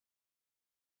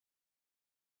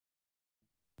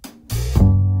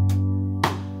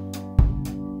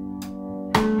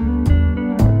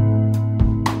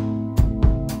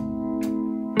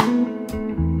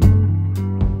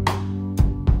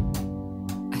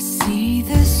see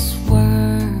this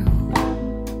world,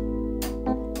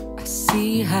 I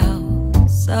see how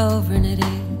sovereign it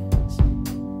is.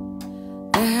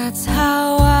 That's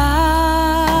how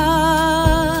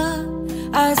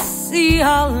I see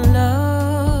our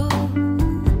love,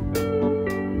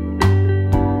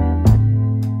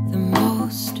 the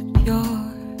most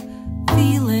pure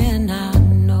feeling I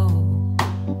know,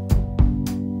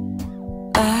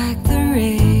 like the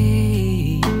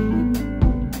rain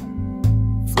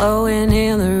flowing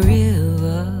in the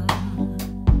river,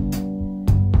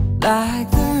 like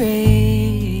the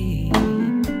rain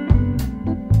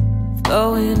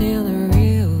flowing in the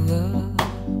river.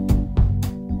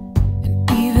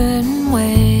 And even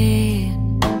when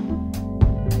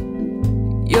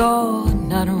you're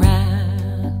not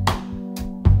around,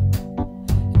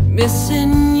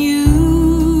 missing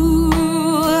you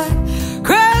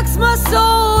cracks my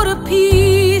soul to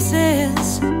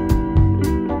pieces.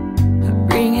 I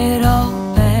bring it all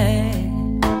back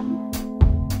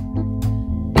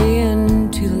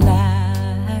into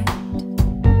light,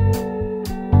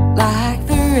 like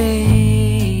the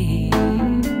rain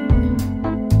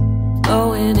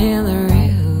flowing in the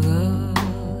river,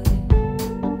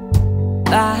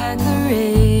 like the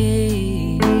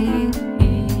rain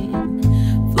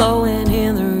flowing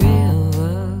in the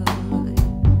river.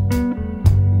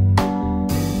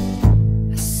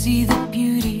 I see the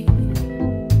beauty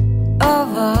of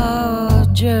our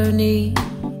journey,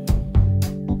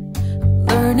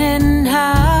 learning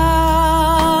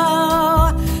how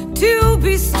to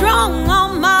be strong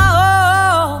on my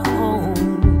own,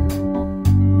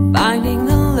 finding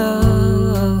the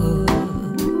love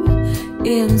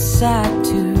inside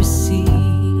to receive,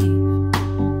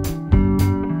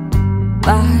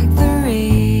 like the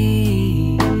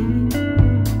rain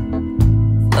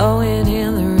flowing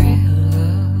in the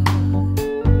river,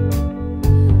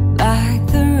 like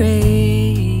the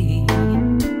rain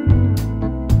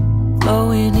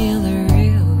flowing in the river.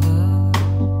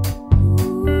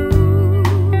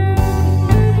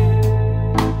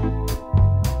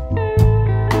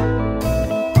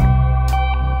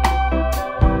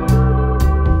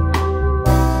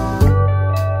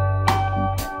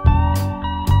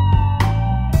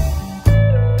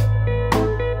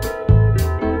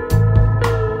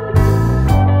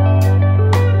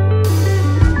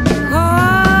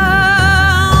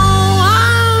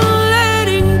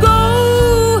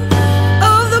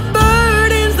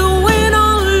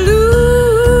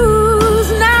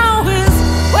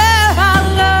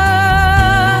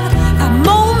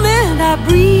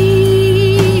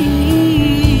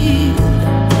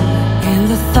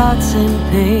 Thoughts and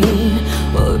pain,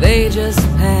 well, they just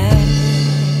pass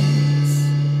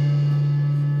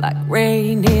like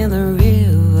rain in